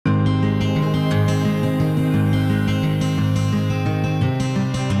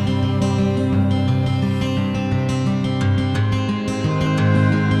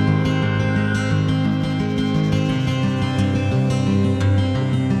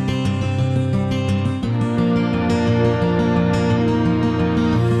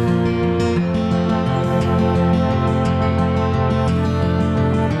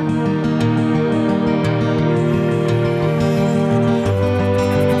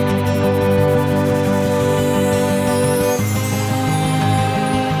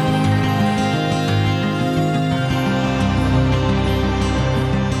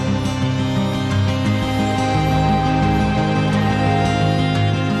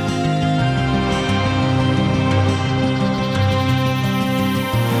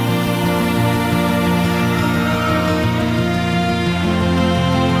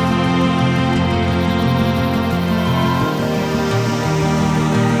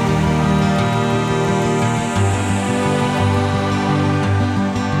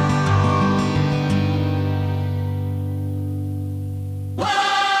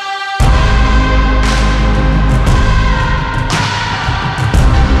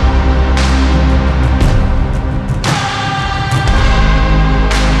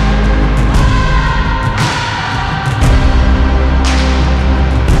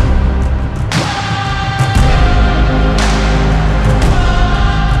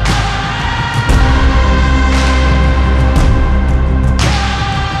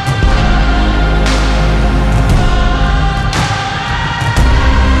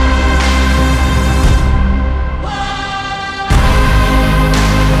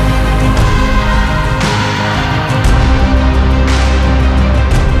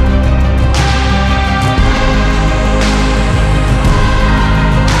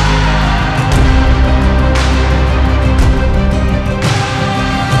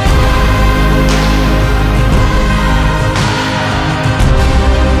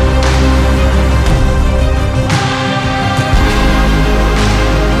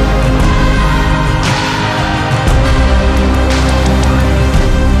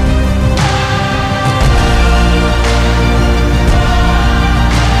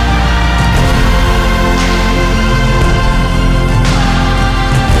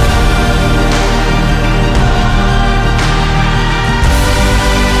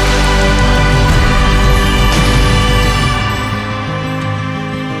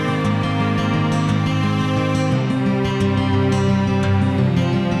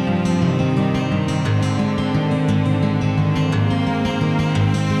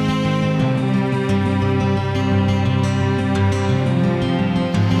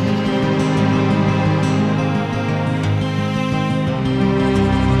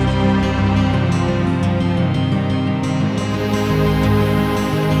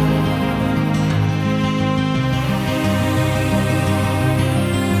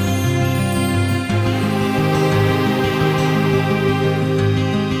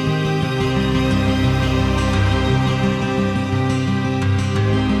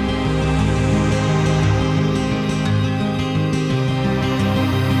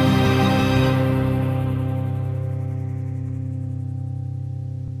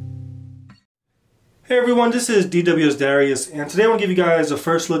everyone, this is DW's Darius, and today I want to give you guys a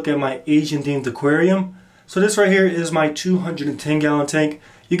first look at my Asian themed aquarium. So this right here is my 210 gallon tank.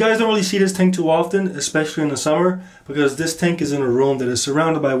 You guys don't really see this tank too often, especially in the summer, because this tank is in a room that is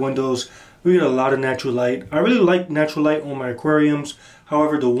surrounded by windows. We get a lot of natural light. I really like natural light on my aquariums.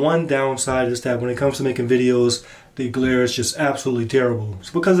 However, the one downside is that when it comes to making videos, the glare is just absolutely terrible.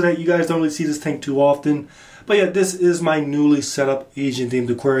 So because of that, you guys don't really see this tank too often. But yeah, this is my newly set up Asian themed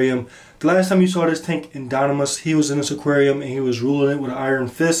aquarium. The last time you saw this tank in Dynamis, he was in this aquarium and he was ruling it with an iron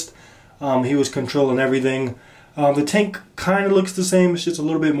fist. He was controlling everything. The tank kind of looks the same, it's just a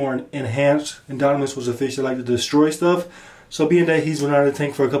little bit more enhanced. And Dynamis was a fish that liked to destroy stuff. So being that he's been out of the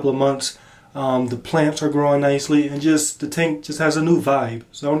tank for a couple of months, the plants are growing nicely and just the tank just has a new vibe.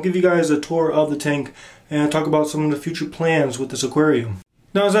 So I want to give you guys a tour of the tank and talk about some of the future plans with this aquarium.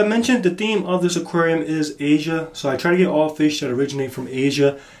 Now, as I mentioned, the theme of this aquarium is Asia, so I try to get all fish that originate from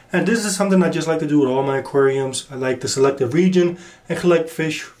Asia, and this is something I just like to do with all my aquariums. I like to select a region and collect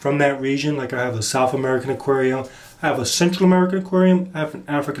fish from that region. Like I have a South American aquarium, I have a Central American aquarium, I have an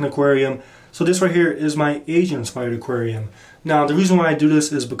African aquarium. So this right here is my Asian inspired aquarium. Now, the reason why I do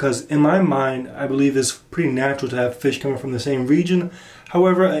this is because in my mind, I believe it's pretty natural to have fish coming from the same region.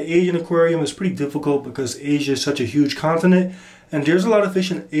 However, an Asian aquarium is pretty difficult because Asia is such a huge continent. And there's a lot of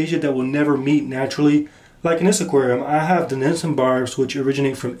fish in Asia that will never meet naturally. Like in this aquarium, I have denison barbs, which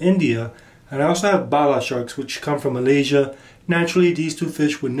originate from India. And I also have bala sharks, which come from Malaysia. Naturally, these two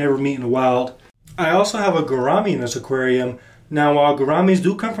fish would never meet in the wild. I also have a gourami in this aquarium. Now, while gouramis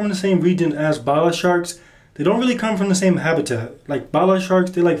do come from the same region as bala sharks, they don't really come from the same habitat. Like bala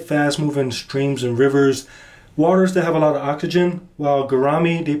sharks, they like fast-moving streams and rivers, waters that have a lot of oxygen, while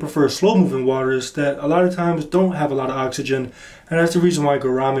gourami, they prefer slow-moving waters that a lot of times don't have a lot of oxygen, and that's the reason why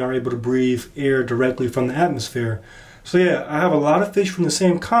gourami are able to breathe air directly from the atmosphere. So yeah, I have a lot of fish from the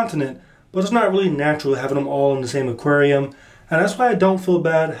same continent, but it's not really natural having them all in the same aquarium, and that's why I don't feel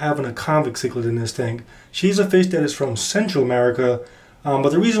bad having a convict cichlid in this tank. She's a fish that is from Central America, but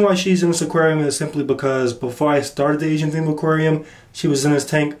the reason why she's in this aquarium is simply because before I started the Asian themed aquarium, she was in this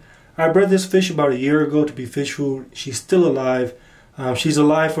tank. I bred this fish about a year ago to be fish food. She's still alive. She's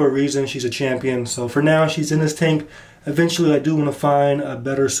alive for a reason. She's a champion. So for now, she's in this tank. Eventually, I do want to find a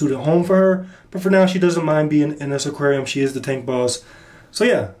better suited home for her. But for now, she doesn't mind being in this aquarium. She is the tank boss. So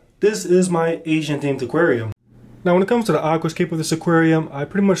yeah, this is my Asian themed aquarium. Now, when it comes to the aquascape of this aquarium, I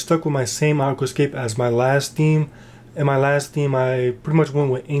pretty much stuck with my same aquascape as my last theme. In my last theme, I pretty much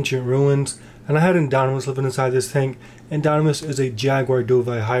went with ancient ruins. And I had Dynamis living inside this tank, and Dynamis is a jaguar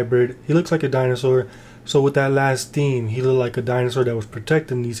doveye hybrid. He looks like a dinosaur, so with that last theme, he looked like a dinosaur that was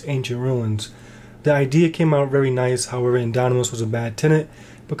protecting these ancient ruins. The idea came out very nice, however, Dynamis was a bad tenant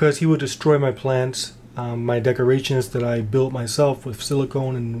because he would destroy my plants, my decorations that I built myself with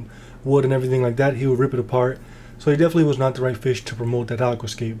silicone and wood and everything like that. He would rip it apart, so he definitely was not the right fish to promote that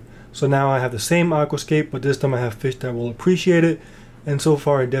aquascape. So now I have the same aquascape, but this time I have fish that will appreciate it. And so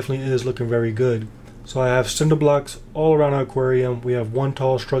far, it definitely is looking very good. So I have cinder blocks all around our aquarium. We have one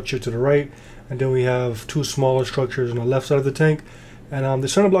tall structure to the right, and then we have two smaller structures on the left side of the tank. And the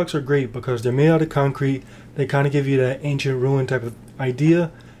cinder blocks are great because they're made out of concrete. They kind of give you that ancient ruin type of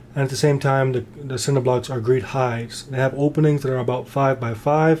idea. And at the same time, the cinder blocks are great hides. They have openings that are about 5 by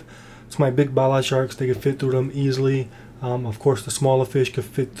 5. So my big bala sharks, they can fit through them easily. Of course, the smaller fish could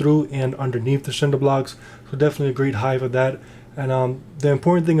fit through and underneath the cinder blocks. So definitely a great hide for that. And the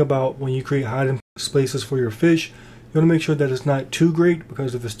important thing about when you create hiding spaces for your fish, you want to make sure that it's not too great,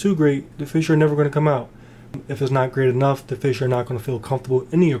 because if it's too great, the fish are never going to come out. If it's not great enough, the fish are not going to feel comfortable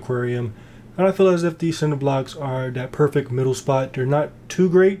in the aquarium. And I feel as if these cinder blocks are that perfect middle spot. They're not too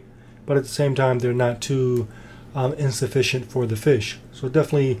great, but at the same time, they're not too insufficient for the fish. So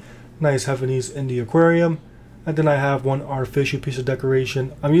definitely nice having these in the aquarium. And then I have one artificial piece of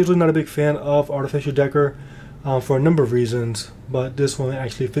decoration. I'm usually not a big fan of artificial decor. For a number of reasons, but this one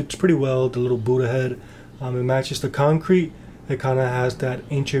actually fits pretty well. The little Buddha head, it matches the concrete. It kind of has that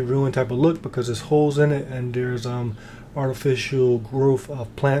ancient ruin type of look because there's holes in it and there's artificial growth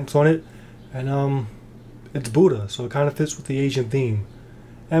of plants on it, and it's Buddha, so it kind of fits with the Asian theme.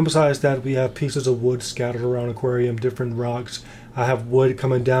 And besides that, we have pieces of wood scattered around the aquarium, different rocks. I have wood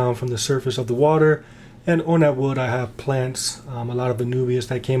coming down from the surface of the water, and on that wood I have plants, a lot of Anubias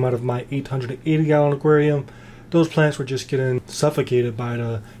that came out of my 880 gallon aquarium. Those plants were just getting suffocated by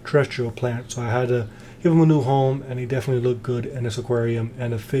the terrestrial plants, so I had to give them a new home, and they definitely look good in this aquarium,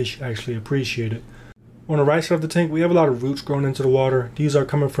 and the fish actually appreciate it. On the right side of the tank, we have a lot of roots growing into the water. These are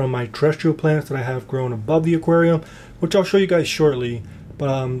coming from my terrestrial plants that I have grown above the aquarium, which I'll show you guys shortly.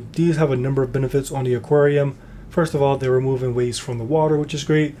 But these have a number of benefits on the aquarium. First of all, they're removing waste from the water, which is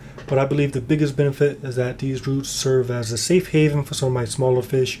great, but I believe the biggest benefit is that these roots serve as a safe haven for some of my smaller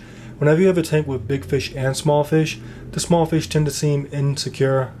fish. Whenever you have a tank with big fish and small fish, the small fish tend to seem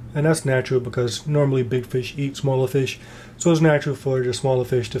insecure, and that's natural because normally big fish eat smaller fish, so it's natural for the smaller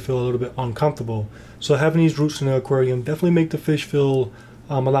fish to feel a little bit uncomfortable. So having these roots in the aquarium definitely make the fish feel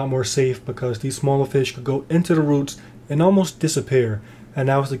a lot more safe, because these smaller fish could go into the roots and almost disappear, and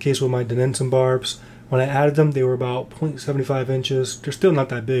that was the case with my Denenson barbs. When I added them, they were about 0.75 inches. They're still not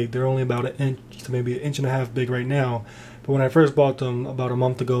that big. They're only about an inch to maybe an inch and a half big right now. But when I first bought them about a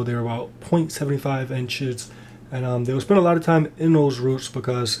month ago, they were about 0.75 inches. And they would spend a lot of time in those roots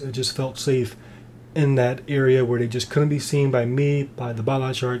because it just felt safe in that area where they just couldn't be seen by me, by the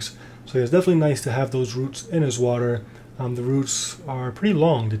ballot sharks. So it's definitely nice to have those roots in this water. The roots are pretty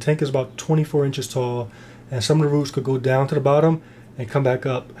long. The tank is about 24 inches tall, and some of the roots could go down to the bottom and come back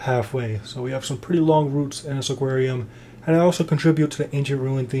up halfway. So we have some pretty long roots in this aquarium, and I also contribute to the ancient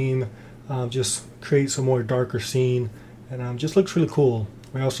ruin theme, just create some more darker scene, and just looks really cool.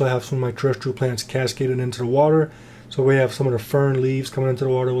 We also have some of my terrestrial plants cascaded into the water, so we have some of the fern leaves coming into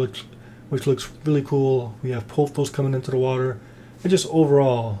the water, which looks really cool. We have pothos coming into the water, and just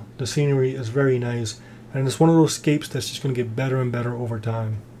overall the scenery is very nice, and it's one of those scapes that's just going to get better and better over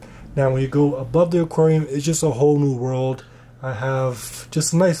time. Now when you go above the aquarium, it's just a whole new world. I have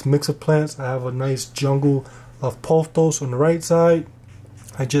just a nice mix of plants. I have a nice jungle of pothos on the right side.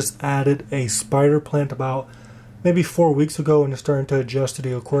 I just added a spider plant about maybe 4 weeks ago, and it's starting to adjust to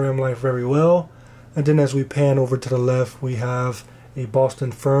the aquarium life very well. And then as we pan over to the left, we have a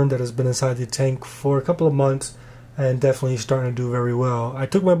Boston fern that has been inside the tank for a couple of months and definitely starting to do very well. I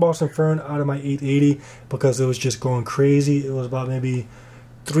took my Boston fern out of my 880 because it was just going crazy. It was about maybe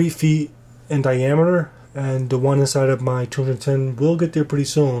 3 feet in diameter, and the one inside of my 210 will get there pretty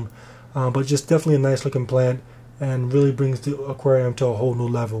soon, but just definitely a nice looking plant and really brings the aquarium to a whole new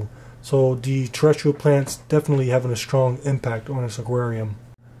level. So the terrestrial plants definitely having a strong impact on this aquarium.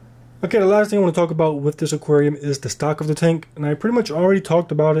 Okay, the last thing I want to talk about with this aquarium is the stock of the tank, and I pretty much already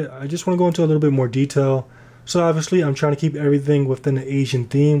talked about it. I just want to go into a little bit more detail. So obviously I'm trying to keep everything within the Asian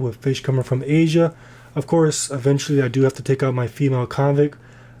theme with fish coming from Asia. Of course, eventually I do have to take out my female convict.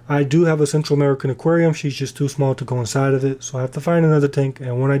 I do have a Central American aquarium. She's just too small to go inside of it, so I have to find another tank,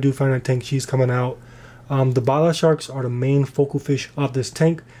 and when I do find a tank, she's coming out. The bala sharks are the main focal fish of this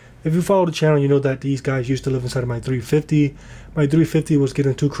tank. If you follow the channel, you know that these guys used to live inside of my 350. My 350 was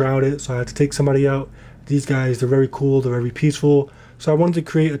getting too crowded, so I had to take somebody out. These guys, they're very cool, they're very peaceful, so I wanted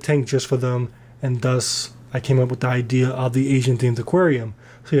to create a tank just for them, and thus I came up with the idea of the Asian themed aquarium.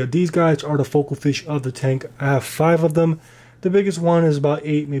 So yeah, these guys are the focal fish of the tank. I have 5 of them. The biggest one is about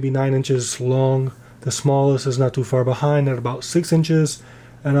 8, maybe 9 inches long. The smallest is not too far behind at about 6 inches.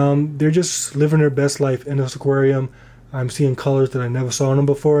 And they're just living their best life in this aquarium. I'm seeing colors that I never saw in them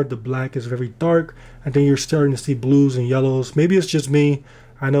before. The black is very dark. I think you're starting to see blues and yellows. Maybe it's just me.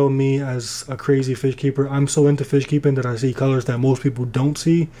 I know me as a crazy fish keeper. I'm so into fish keeping that I see colors that most people don't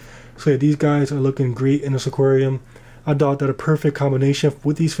see. So yeah, these guys are looking great in this aquarium. I thought that a perfect combination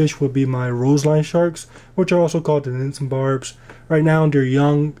with these fish would be my roseline sharks, which are also called the Denenson barbs. Right now they're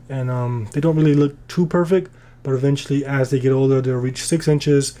young and they don't really look too perfect, but eventually as they get older they'll reach 6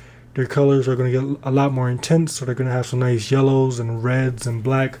 inches. Their colors are going to get a lot more intense, so they're going to have some nice yellows and reds and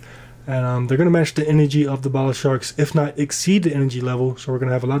black, and they're going to match the energy of the bala sharks, if not exceed the energy level. So we're going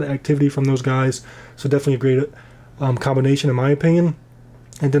to have a lot of activity from those guys, so definitely a great combination in my opinion.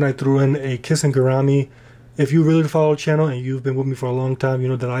 And then I threw in a kissing gourami. If you really follow the channel and you've been with me for a long time, you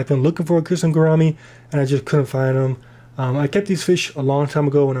know that I've been looking for a kissing gourami and I just couldn't find them. I kept these fish a long time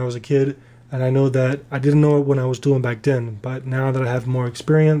ago when I was a kid, and I know that I didn't know it when I was doing back then, but now that I have more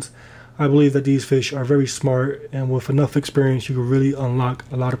experience, I believe that these fish are very smart, and with enough experience you can really unlock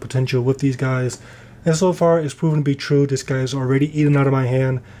a lot of potential with these guys. And so far it's proven to be true. This guy is already eating out of my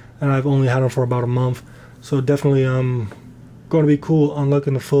hand, and I've only had him for about a month, so definitely going to be cool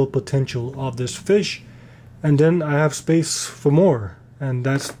unlocking the full potential of this fish. And then I have space for more, and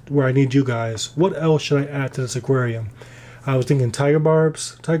that's where I need you guys. What else should I add to this aquarium? I was thinking tiger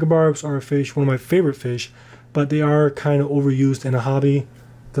barbs. Tiger barbs are a fish, one of my favorite fish, but they are kind of overused in a hobby.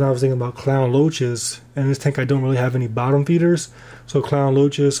 Then I was thinking about clown loaches. In this tank I don't really have any bottom feeders, so clown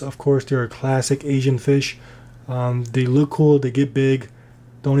loaches, of course, they're a classic Asian fish. They look cool, they get big.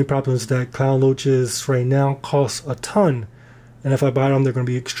 The only problem is that clown loaches right now cost a ton, and if I buy them they're going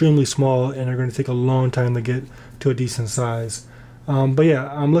to be extremely small and they're going to take a long time to get to a decent size. But yeah,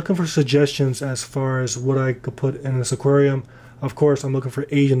 I'm looking for suggestions as far as what I could put in this aquarium. Of course, I'm looking for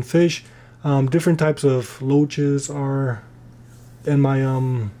Asian fish. Different types of loaches are in my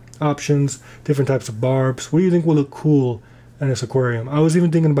options, different types of barbs. What do you think will look cool in this aquarium? I was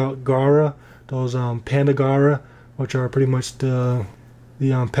even thinking about Gara, those panda Gara, which are pretty much the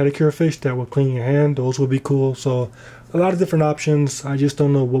pedicure fish that will clean your hand. Those would be cool. So a lot of different options. I just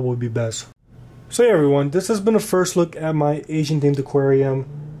don't know what would be best. So yeah, everyone, this has been a first look at my Asian themed aquarium.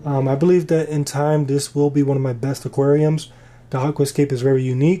 I believe that in time this will be one of my best aquariums. The aquascape is very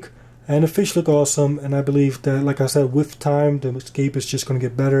unique and the fish look awesome, and I believe that, like I said, with time the scape is just going to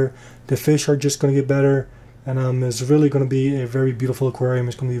get better. The fish are just going to get better, and it's really going to be a very beautiful aquarium.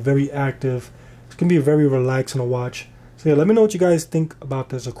 It's going to be very active. It's going to be very relaxing to watch. So yeah, let me know what you guys think about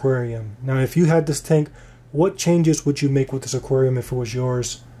this aquarium. Now, if you had this tank, what changes would you make with this aquarium if it was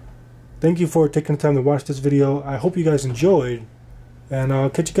yours? Thank you for taking the time to watch this video. I hope you guys enjoyed, and I'll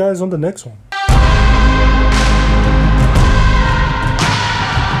catch you guys on the next one.